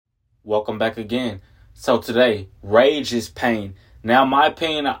Welcome back again. So today, rage is pain. Now, my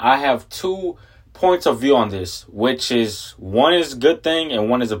opinion, I have two points of view on this, which is one is a good thing and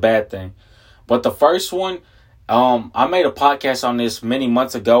one is a bad thing. But the first one, I made a podcast on this many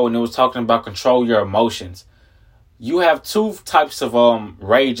months ago, and it was talking about control your emotions. You have two types of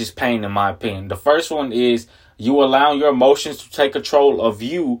rage is pain, in my opinion. The first one is you allowing your emotions to take control of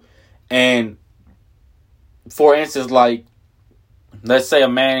you, and for instance, like, let's say a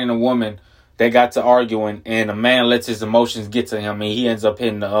man and a woman, they got to arguing, and a man lets his emotions get to him, and he ends up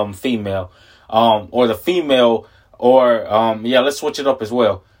hitting the female, or the female, or let's switch it up as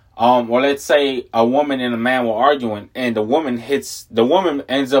well. Or let's say a woman and a man were arguing, and the woman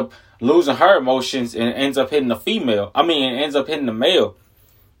ends up losing her emotions and ends up hitting the female. Ends up hitting the male.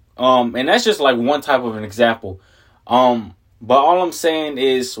 And that's just like one type of an example. But all I'm saying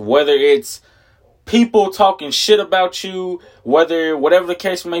is, whether it's people talking shit about you, whatever the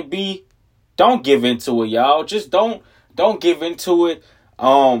case may be, don't give into it, y'all. Just don't give into it.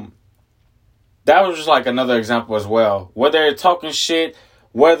 That was just like another example as well. Whether they're talking shit,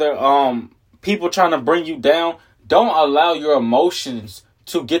 whether people trying to bring you down, don't allow your emotions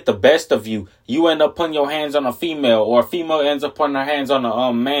to get the best of you. You end up putting your hands on a female, or a female ends up putting her hands on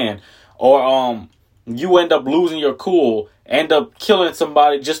a man, or you end up losing your cool, end up killing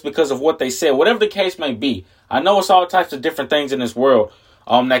somebody just because of what they said. Whatever the case may be. I know it's all types of different things in this world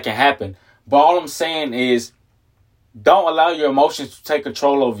that can happen. But all I'm saying is, don't allow your emotions to take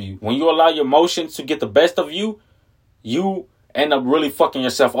control of you. When you allow your emotions to get the best of you, you end up really fucking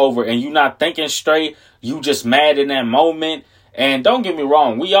yourself over, and you not thinking straight. You just mad in that moment. And don't get me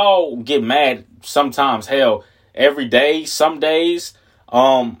wrong, we all get mad sometimes, hell, every day, some days.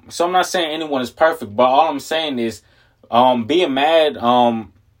 So I'm not saying anyone is perfect, but all I'm saying is, being mad,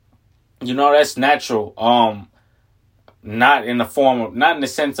 that's natural. Not in the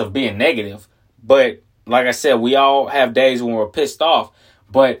sense of being negative, but like I said, we all have days when we're pissed off.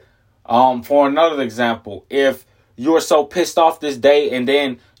 But for another example, if you're so pissed off this day, and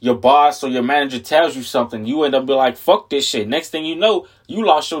then your boss or your manager tells you something, you end up being like, fuck this shit. Next thing you know, you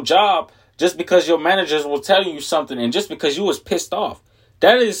lost your job just because your managers were telling you something, and just because you was pissed off.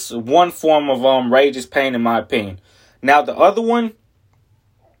 That is one form of rage is pain, in my opinion. Now, the other one,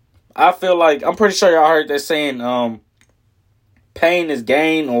 I feel like, I'm pretty sure y'all heard that saying, pain is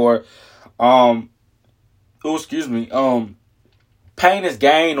gain, or, pain is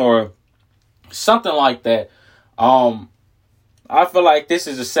gain, or something like that. I feel like this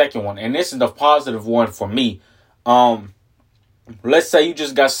is the second one, and this is the positive one for me. Let's say you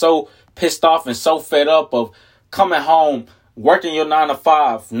just got so pissed off and so fed up of coming home, working your 9 to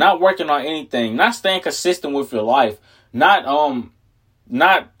 5, not working on anything, not staying consistent with your life, not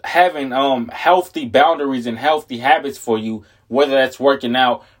having healthy boundaries and healthy habits for you, whether that's working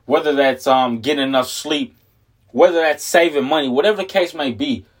out, whether that's getting enough sleep, whether that's saving money, whatever the case may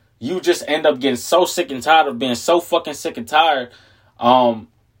be. You just end up getting so sick and tired of being so fucking sick and tired. And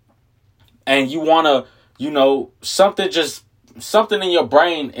you want to, something in your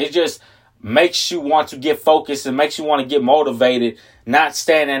brain, it just makes you want to get focused and makes you want to get motivated, not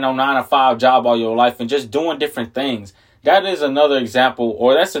staying in no 9 to 5 job all your life and just doing different things. That is another example,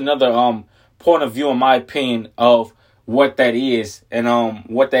 or that's another point of view, in my opinion, of what that is and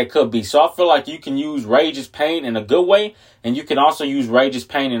what that could be. So I feel like you can use rage is pain in a good way, and you can also use rage is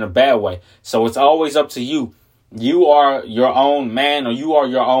pain in a bad way. So it's always up to you. You are your own man, or you are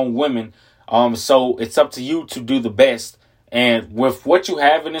your own woman. So it's up to you to do the best and with what you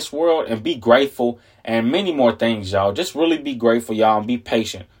have in this world, and be grateful, and many more things, y'all. Just really be grateful, y'all, and be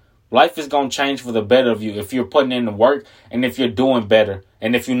patient. Life is going to change for the better of you if you're putting in the work, and if you're doing better,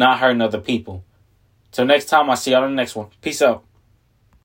 and if you're not hurting other people. Till next time, I'll see y'all on the next one. Peace out.